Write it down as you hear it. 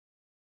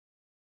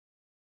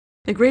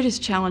The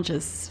greatest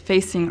challenges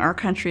facing our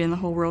country and the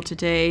whole world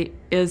today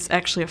is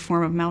actually a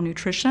form of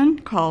malnutrition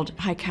called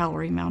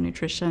high-calorie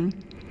malnutrition.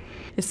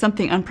 It's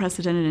something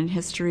unprecedented in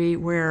history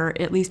where,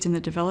 at least in the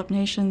developed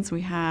nations,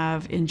 we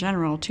have, in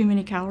general, too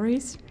many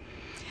calories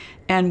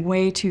and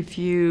way too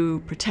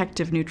few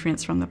protective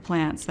nutrients from the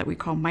plants that we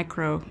call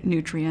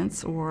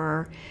micronutrients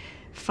or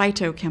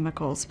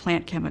phytochemicals,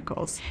 plant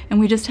chemicals. And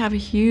we just have a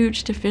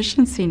huge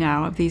deficiency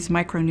now of these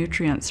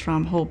micronutrients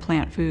from whole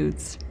plant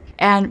foods.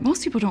 And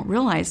most people don't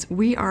realize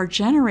we are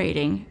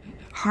generating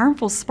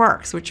harmful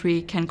sparks, which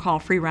we can call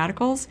free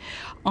radicals,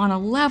 on a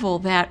level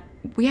that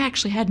we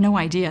actually had no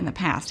idea in the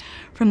past.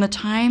 From the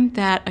time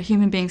that a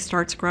human being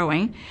starts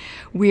growing,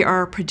 we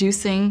are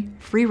producing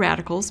free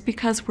radicals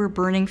because we're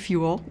burning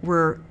fuel,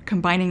 we're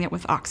combining it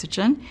with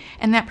oxygen,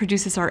 and that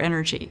produces our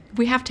energy.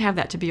 We have to have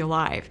that to be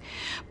alive.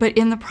 But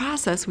in the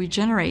process, we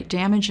generate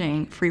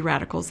damaging free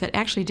radicals that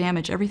actually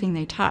damage everything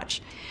they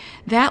touch.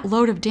 That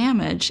load of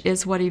damage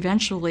is what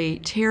eventually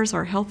tears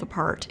our health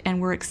apart,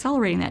 and we're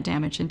accelerating that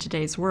damage in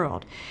today's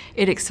world.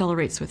 It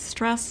accelerates with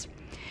stress,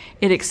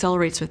 it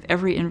accelerates with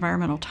every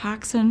environmental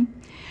toxin,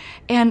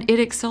 and it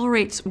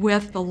accelerates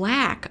with the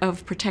lack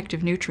of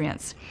protective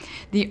nutrients.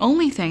 The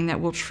only thing that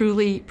will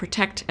truly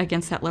protect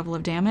against that level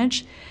of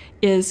damage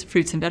is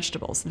fruits and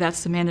vegetables.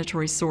 That's the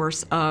mandatory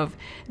source of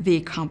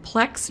the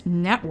complex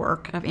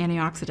network of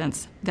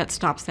antioxidants that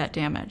stops that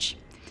damage.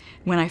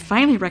 When I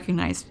finally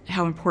recognized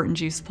how important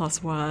Juice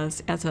Plus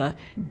was as a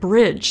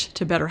bridge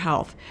to better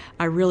health,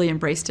 I really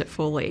embraced it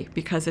fully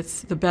because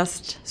it's the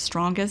best,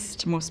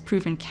 strongest, most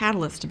proven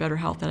catalyst to better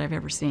health that I've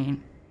ever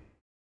seen.